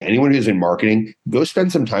Anyone who's in marketing, go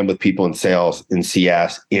spend some time with people in sales, in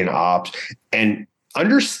CS, in ops, and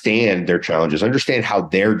understand their challenges, understand how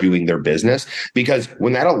they're doing their business. Because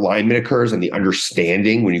when that alignment occurs and the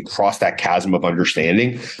understanding, when you cross that chasm of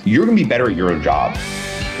understanding, you're going to be better at your own job.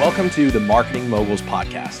 Welcome to the Marketing Moguls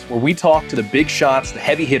podcast, where we talk to the big shots, the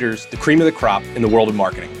heavy hitters, the cream of the crop in the world of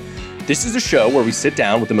marketing. This is a show where we sit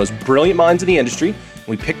down with the most brilliant minds in the industry.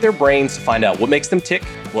 We pick their brains to find out what makes them tick,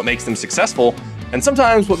 what makes them successful, and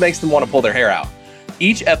sometimes what makes them want to pull their hair out.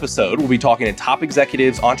 Each episode, we'll be talking to top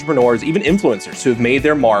executives, entrepreneurs, even influencers who have made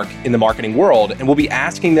their mark in the marketing world, and we'll be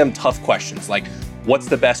asking them tough questions like, what's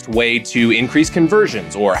the best way to increase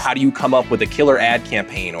conversions? Or how do you come up with a killer ad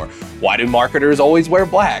campaign? Or why do marketers always wear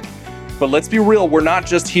black? But let's be real, we're not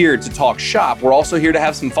just here to talk shop, we're also here to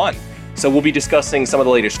have some fun. So we'll be discussing some of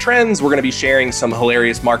the latest trends, we're going to be sharing some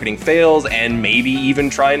hilarious marketing fails, and maybe even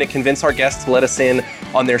trying to convince our guests to let us in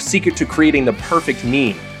on their secret to creating the perfect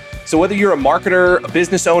meme. So whether you're a marketer, a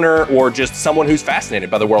business owner, or just someone who's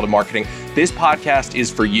fascinated by the world of marketing, this podcast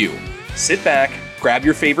is for you. Sit back, grab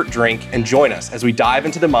your favorite drink, and join us as we dive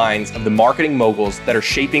into the minds of the marketing moguls that are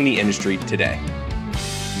shaping the industry today.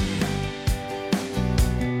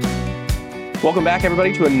 Welcome back,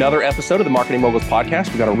 everybody, to another episode of the Marketing Moguls podcast.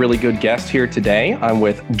 We've got a really good guest here today. I'm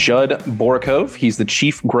with Judd Borakove. He's the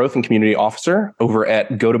Chief Growth and Community Officer over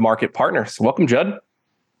at Go-to-Market Partners. Welcome, Judd.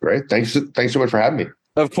 Great. Thanks so much for having me.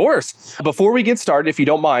 Of course. Before we get started, if you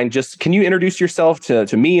don't mind, just can you introduce yourself to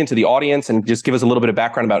me and to the audience and just give us a little bit of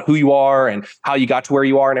background about who you are and how you got to where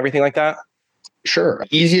you are and everything like that? Sure.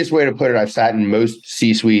 Easiest way to put it, I've sat in most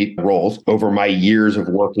C-suite roles over my years of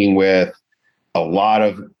working with a lot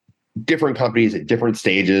of different companies at different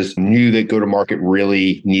stages. Knew that go-to-market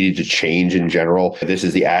really needed to change in general. This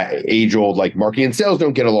is the age-old, like, marketing and sales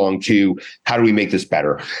don't get along, to how do we make this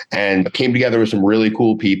better? And came together with some really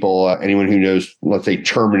cool people. Anyone who knows, let's say,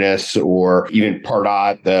 Terminus or even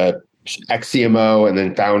Pardot, the ex-CMO and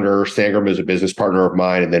then founder, Sangram is a business partner of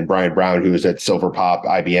mine, and then Brian Brown, who was at Silverpop,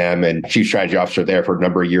 IBM, and Chief Strategy Officer there for a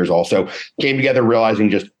number of years also, came together realizing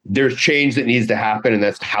just there's change that needs to happen. And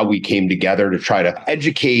that's how we came together to try to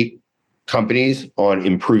educate companies on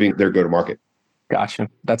improving their go-to-market. Gotcha.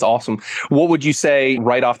 That's awesome. What would you say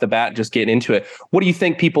right off the bat, just getting into it, what do you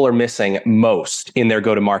think people are missing most in their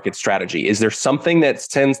go-to-market strategy? Is there something that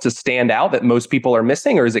tends to stand out that most people are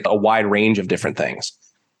missing, or is it a wide range of different things?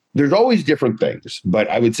 There's always different things, but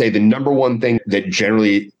I would say the number one thing that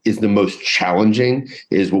generally is the most challenging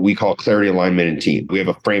is what we call clarity, alignment, and team. We have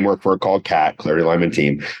a framework for it called CAT, clarity, alignment,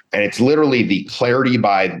 team. And it's literally the clarity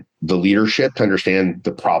by the leadership to understand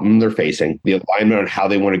the problem they're facing, the alignment on how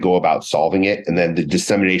they want to go about solving it, and then the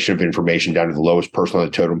dissemination of information down to the lowest person on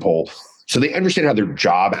the totem pole. So they understand how their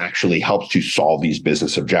job actually helps to solve these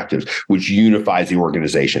business objectives, which unifies the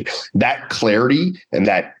organization. That clarity and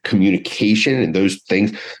that communication and those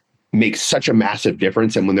things makes such a massive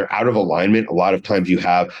difference. And when they're out of alignment, a lot of times you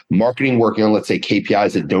have marketing working on, let's say,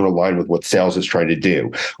 KPIs that don't align with what sales is trying to do.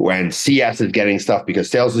 When CS is getting stuff because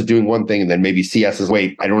sales is doing one thing, and then maybe CS is,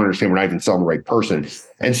 wait, I don't understand, we're not even selling the right person.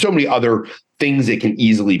 And so many other things that can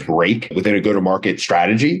easily break within a go-to-market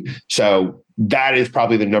strategy. So that is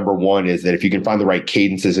probably the number one, is that if you can find the right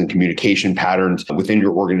cadences and communication patterns within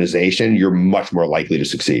your organization, you're much more likely to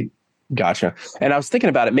succeed. Gotcha. And I was thinking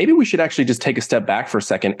about it. Maybe we should actually just take a step back for a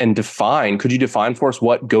second and could you define for us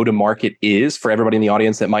what go-to-market is for everybody in the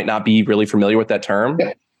audience that might not be really familiar with that term?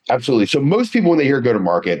 Yeah. Absolutely. So most people, when they hear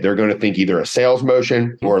go-to-market, they're going to think either a sales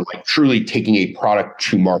motion or like truly taking a product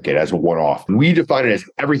to market as a one-off. We define it as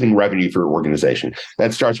everything revenue for your organization.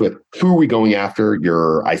 That starts with who are we going after,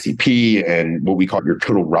 your ICP, and what we call your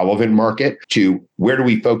total relevant market, to where do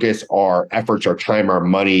we focus our efforts, our time, our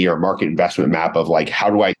money, our market investment map of, like, how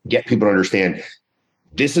do I get people to understand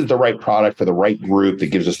this is the right product for the right group that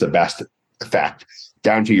gives us the best effect,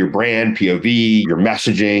 down to your brand, POV, your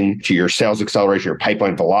messaging, to your sales acceleration, your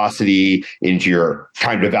pipeline velocity, into your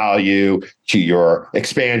time to value, to your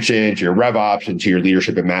expansion, to your rev ops, and to your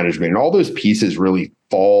leadership and management. And all those pieces really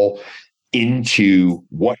fall into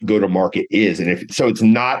what go-to-market is. And so it's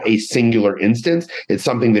not a singular instance. It's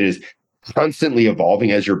something that is constantly evolving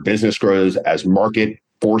as your business grows, as market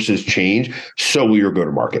forces change, so will your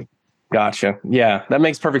go-to-market. Gotcha. Yeah, that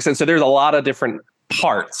makes perfect sense. So there's a lot of different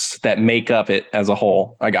parts that make up it as a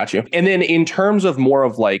whole. I got you. And then in terms of more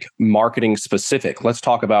of like marketing specific, let's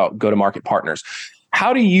talk about go-to-market partners.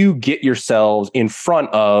 How do you get yourselves in front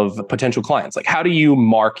of potential clients? Like, how do you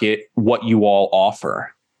market what you all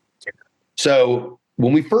offer? So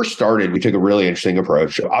When we first started, we took a really interesting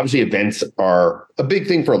approach. Obviously, events are a big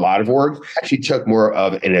thing for a lot of orgs. Actually took more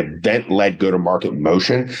of an event-led go-to-market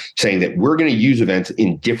motion, saying that we're going to use events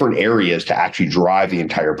in different areas to actually drive the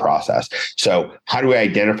entire process. So how do we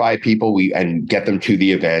identify people and get them to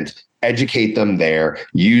the event, educate them there,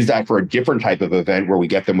 use that for a different type of event where we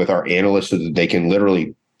get them with our analysts so that they can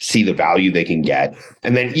literally see the value they can get.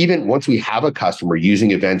 And then even once we have a customer, using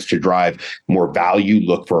events to drive more value,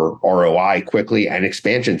 look for ROI quickly and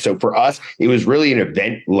expansion. So for us, it was really an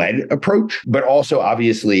event-led approach, but also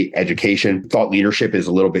obviously education. Thought leadership is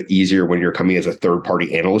a little bit easier when you're coming as a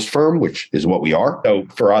third-party analyst firm, which is what we are. So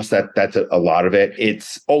for us, that's a lot of it.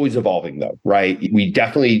 It's always evolving though, right? We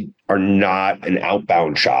definitely are not an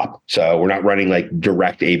outbound shop. So we're not running like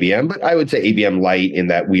direct ABM, but I would say ABM light in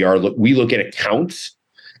that we look at accounts,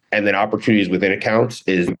 and then opportunities within accounts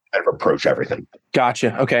is kind of approach everything.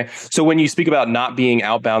 Gotcha. Okay. So when you speak about not being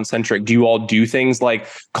outbound centric, do you all do things like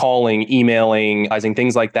calling, emailing,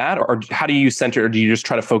 things like that? Or how do you center, or do you just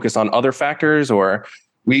try to focus on other factors or?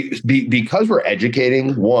 Because we're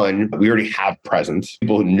educating, one, we already have presence.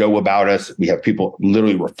 People who know about us. We have people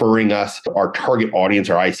literally referring us. Our target audience,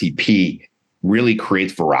 our ICP, really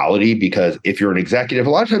creates virality because if you're an executive, a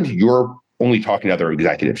lot of times you're only talking to other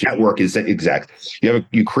executives. Network is exec.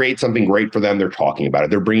 You create something great for them. They're talking about it.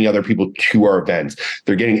 They're bringing other people to our events.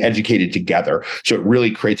 They're getting educated together. So it really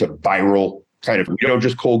creates a viral kind of,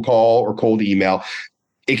 just cold call or cold email.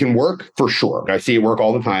 It can work for sure. I see it work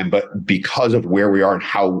all the time, but because of where we are and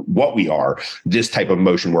what we are, this type of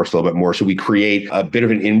motion works a little bit more. So we create a bit of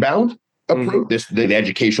an inbound approach. The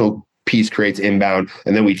educational piece creates inbound,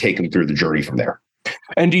 and then we take them through the journey from there.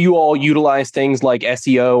 And do you all utilize things like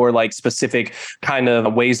SEO or like specific kind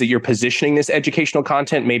of ways that you're positioning this educational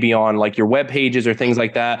content, maybe on like your web pages or things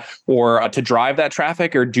like that, or to drive that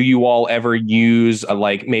traffic? Or do you all ever use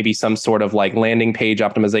like maybe some sort of like landing page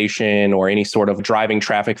optimization or any sort of driving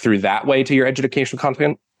traffic through that way to your educational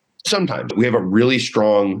content? Sometimes we have a really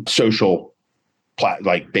strong social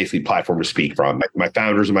platform to speak from. My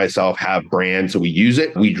founders and myself have brands, so we use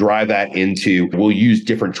it. We drive that we'll use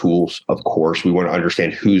different tools, of course. We want to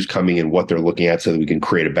understand who's coming and what they're looking at so that we can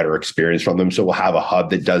create a better experience from them. So we'll have a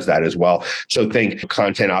hub that does that as well. So think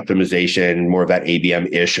content optimization, more of that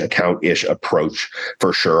ABM-ish, account-ish approach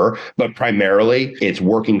for sure. But primarily, it's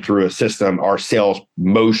working through a system, our sales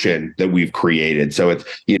motion that we've created. So it's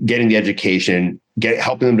getting the education,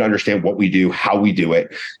 helping them to understand what we do, how we do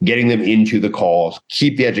it, getting them into the calls,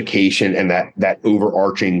 keep the education and that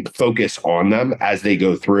overarching focus on them as they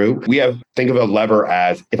go through. Think of a lever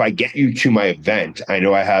as, if I get you to my event, I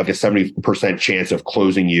know I have a 70% chance of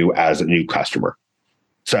closing you as a new customer.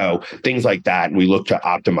 So things like that. And we look to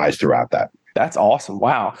optimize throughout that. That's awesome.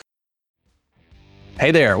 Wow.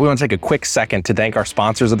 Hey there, we want to take a quick second to thank our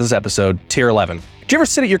sponsors of this episode, Tier 11. Do you ever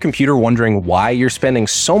sit at your computer wondering why you're spending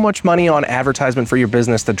so much money on advertisement for your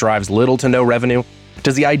business that drives little to no revenue?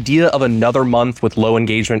 Does the idea of another month with low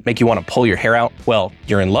engagement make you want to pull your hair out? Well,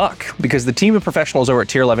 you're in luck, because the team of professionals over at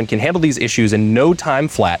Tier 11 can handle these issues in no time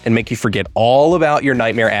flat and make you forget all about your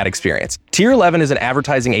nightmare ad experience. Tier 11 is an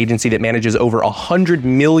advertising agency that manages over $100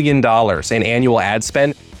 million in annual ad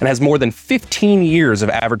spend and has more than 15 years of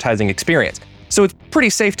advertising experience. So it's pretty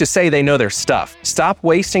safe to say they know their stuff. Stop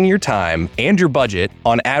wasting your time and your budget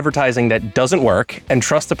on advertising that doesn't work and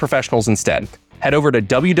trust the professionals instead. Head over to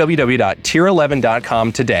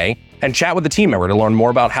www.tier11.com today and chat with the team member to learn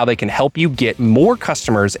more about how they can help you get more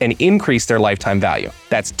customers and increase their lifetime value.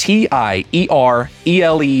 That's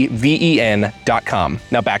TIERELEVEN.com.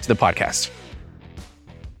 Now back to the podcast.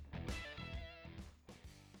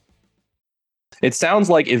 It sounds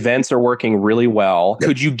like events are working really well.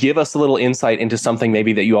 Could you give us a little insight into something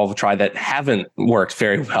maybe that you all have tried that haven't worked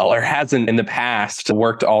very well or hasn't in the past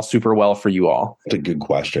worked all super well for you all? That's a good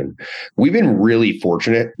question. We've been really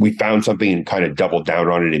fortunate. We found something and kind of doubled down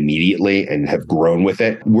on it immediately and have grown with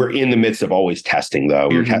it. We're in the midst of always testing, though.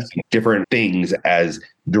 We're testing different things as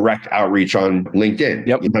direct outreach on LinkedIn.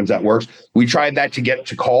 Sometimes that works. We tried that to get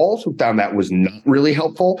to calls. We found that was not really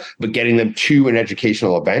helpful, but getting them to an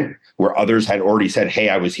educational event where others had already said, hey,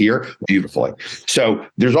 I was here, beautifully. So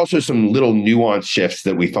there's also some little nuance shifts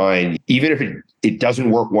that we find, even if it doesn't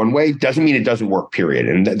work one way, doesn't mean it doesn't work, period.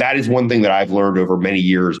 And that is one thing that I've learned over many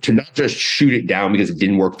years, to not just shoot it down because it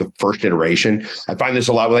didn't work the first iteration. I find this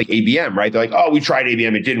a lot with like ABM, right? They're like, oh, we tried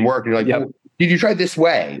ABM, it didn't work. And you're like, well, did you try this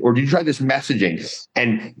way? Or did you try this messaging?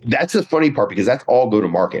 And that's the funny part, because that's all go to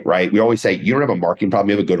market, right? We always say, you don't have a marketing problem,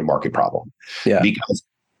 you have a go to market problem. Because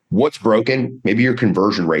What's broken? Maybe your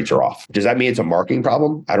conversion rates are off. Does that mean it's a marketing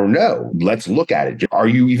problem? I don't know. Let's look at it. Are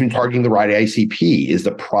you even targeting the right ICP? Is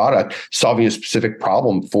the product solving a specific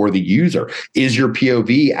problem for the user? Is your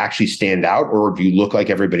POV actually stand out, or do you look like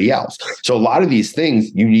everybody else? So a lot of these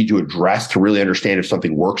things you need to address to really understand if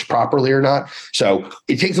something works properly or not. So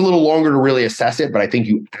it takes a little longer to really assess it, but I think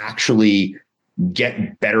you actually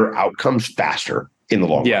get better outcomes faster in the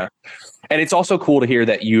long run. And it's also cool to hear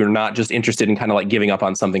that you're not just interested in kind of like giving up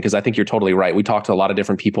on something, because I think you're totally right. We talked to a lot of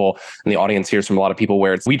different people, and the audience hears from a lot of people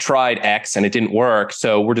where we tried X and it didn't work,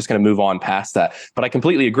 so we're just going to move on past that. But I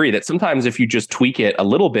completely agree that sometimes if you just tweak it a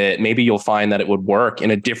little bit, maybe you'll find that it would work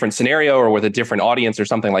in a different scenario or with a different audience or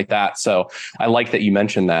something like that. So I like that you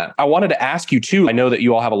mentioned that. I wanted to ask you too, I know that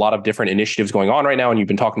you all have a lot of different initiatives going on right now, and you've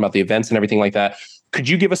been talking about the events and everything like that. Could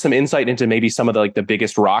you give us some insight into maybe some of the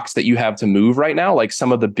biggest rocks that you have to move right now? Like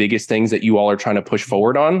some of the biggest things that you all are trying to push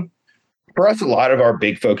forward on? For us, a lot of our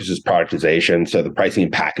big focus is productization. So the pricing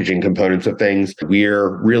and packaging components of things.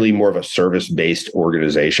 We're really more of a service-based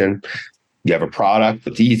organization. You have a product,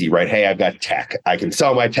 it's easy, right? Hey, I've got tech. I can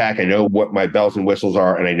sell my tech. I know what my bells and whistles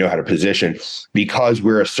are, and I know how to position. Because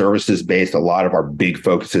we're a services-based, a lot of our big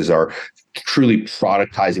focuses are truly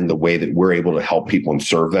productizing the way that we're able to help people and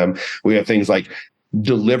serve them. We have things like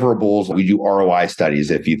deliverables. We do ROI studies.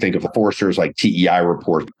 If you think of the Forrester's like TEI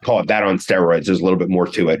report, call it that on steroids. There's a little bit more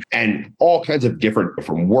to it. And all kinds of different,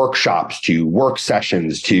 from workshops to work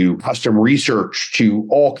sessions to custom research to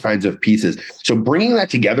all kinds of pieces. So bringing that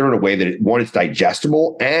together in a way that it's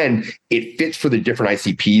digestible and it fits for the different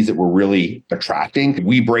ICPs that we're really attracting.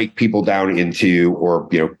 We break people down into, or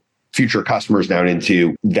future customers down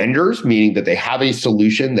into vendors, meaning that they have a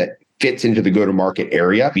solution that fits into the go-to-market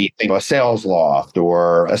area, be it a Sales Loft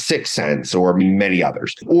or a 6 Sense or many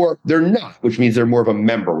others. Or they're not, which means they're more of a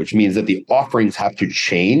member, which means that the offerings have to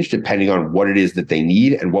change depending on what it is that they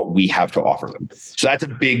need and what we have to offer them. So that's a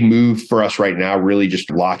big move for us right now, really just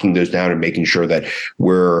locking those down and making sure that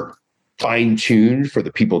we're fine-tuned for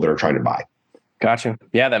the people that are trying to buy. Gotcha.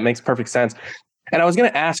 Yeah, that makes perfect sense. And I was going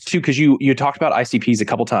to ask too, because you talked about ICPs a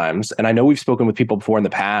couple times, and I know we've spoken with people before in the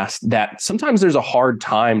past that sometimes there's a hard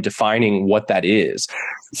time defining what that is.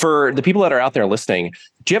 For the people that are out there listening,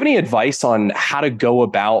 do you have any advice on how to go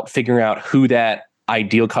about figuring out who that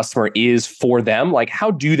ideal customer is for them? Like,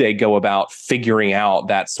 how do they go about figuring out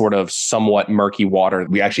that sort of somewhat murky water?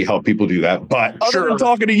 We actually help people do that, but other than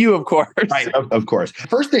talking to you, of course. Right, of course.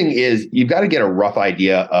 First thing is you've got to get a rough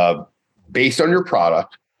idea of, based on your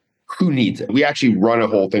product, who needs it. We actually run a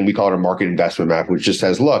whole thing. We call it a market investment map, which just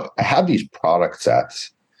says, look, I have these product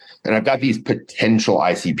sets and I've got these potential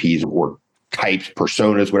ICPs or types,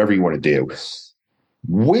 personas, whatever you want to do.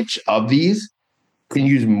 Which of these can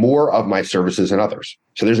use more of my services than others?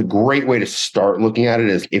 So there's a great way to start looking at it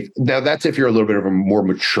is if you're a little bit of a more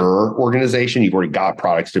mature organization, you've already got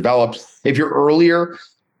products developed. If you're earlier,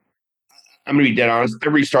 I'm going to be dead honest,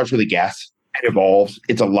 everybody starts with a guess. It evolves.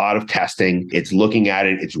 It's a lot of testing. It's looking at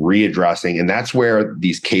it. It's readdressing. And that's where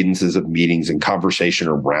these cadences of meetings and conversation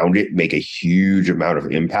around it make a huge amount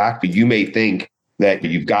of impact. But you may think that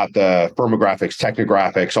you've got the firmographics,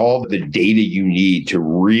 technographics, all the data you need to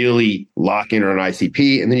really lock in on an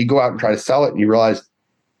ICP. And then you go out and try to sell it and you realize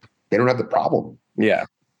they don't have the problem. Yeah.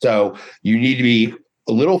 So you need to be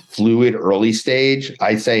a little fluid early stage.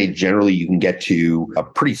 I say generally you can get to a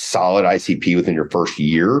pretty solid ICP within your first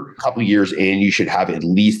year. A couple of years in, you should have at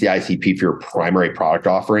least the ICP for your primary product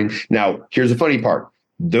offering. Now, here's the funny part.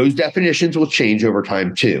 Those definitions will change over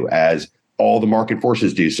time too, as all the market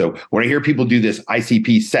forces do. So when I hear people do this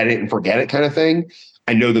ICP, set it and forget it kind of thing,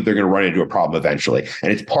 I know that they're going to run into a problem eventually.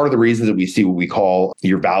 And it's part of the reasons that we see what we call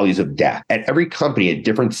your values of death. At every company at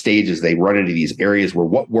different stages, they run into these areas where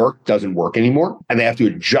what worked doesn't work anymore. And they have to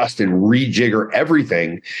adjust and rejigger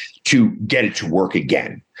everything to get it to work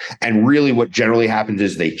again. And really what generally happens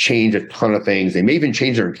is they change a ton of things. They may even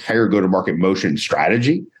change their entire go-to-market motion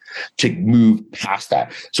strategy to move past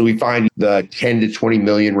that. So we find the 10 to 20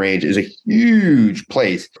 million range is a huge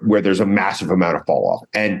place where there's a massive amount of fall off.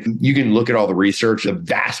 And you can look at all the research, the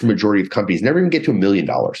vast majority of companies never even get to $1 million,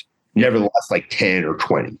 nevertheless like 10 or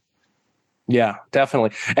 20. Yeah,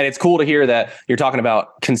 definitely. And it's cool to hear that you're talking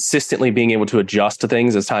about consistently being able to adjust to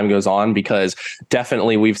things as time goes on, because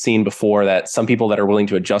definitely we've seen before that some people that are willing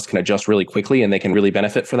to adjust can adjust really quickly and they can really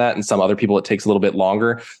benefit for that. And some other people, it takes a little bit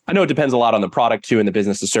longer. I know it depends a lot on the product too and the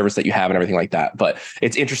business, the service that you have and everything like that. But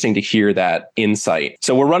it's interesting to hear that insight.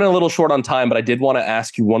 So we're running a little short on time, but I did want to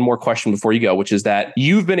ask you one more question before you go, which is that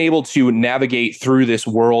you've been able to navigate through this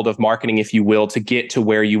world of marketing, if you will, to get to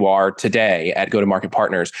where you are today at Go-to-Market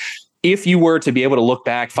Partners. if you were to be able to look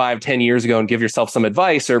back 5-10 years ago and give yourself some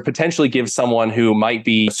advice, or potentially give someone who might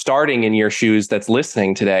be starting in your shoes that's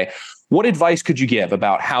listening today, what advice could you give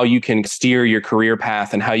about how you can steer your career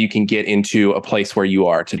path and how you can get into a place where you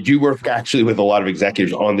are today? I do work actually with a lot of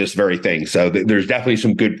executives on this very thing. So there's definitely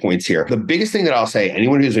some good points here. The biggest thing that I'll say,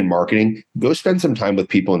 anyone who's in marketing, go spend some time with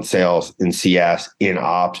people in sales, in CS, in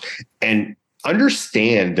ops, and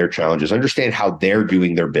understand their challenges, understand how they're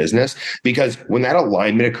doing their business. Because when that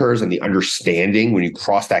alignment occurs and the understanding, when you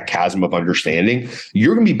cross that chasm of understanding,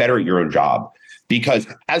 you're going to be better at your own job. Because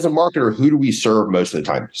as a marketer, who do we serve most of the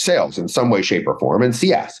time? Sales in some way, shape, or form, and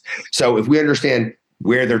CS. So if we understand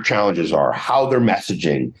where their challenges are, how they're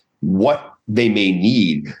messaging, what they may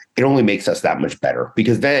need, it only makes us that much better.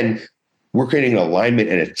 Because then we're creating an alignment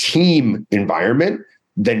and a team environment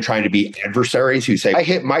than trying to be adversaries who say, I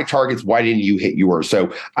hit my targets, why didn't you hit yours?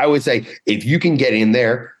 So I would say, if you can get in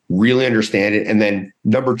there, really understand it. And then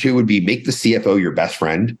number 2 would be make the CFO your best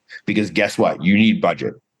friend, because guess what? You need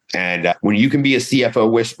budget. And when you can be a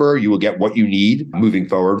CFO whisperer, you will get what you need moving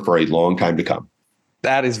forward for a long time to come.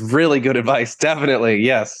 That is really good advice. Definitely.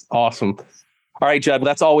 Yes. Awesome. All right, Judd,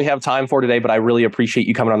 that's all we have time for today, but I really appreciate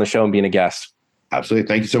you coming on the show and being a guest. Absolutely.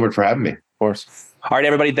 Thank you so much for having me. Of course. All right,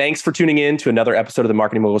 everybody. Thanks for tuning in to another episode of the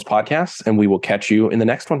Marketing Moguls podcast, and we will catch you in the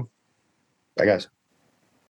next one. Bye, guys.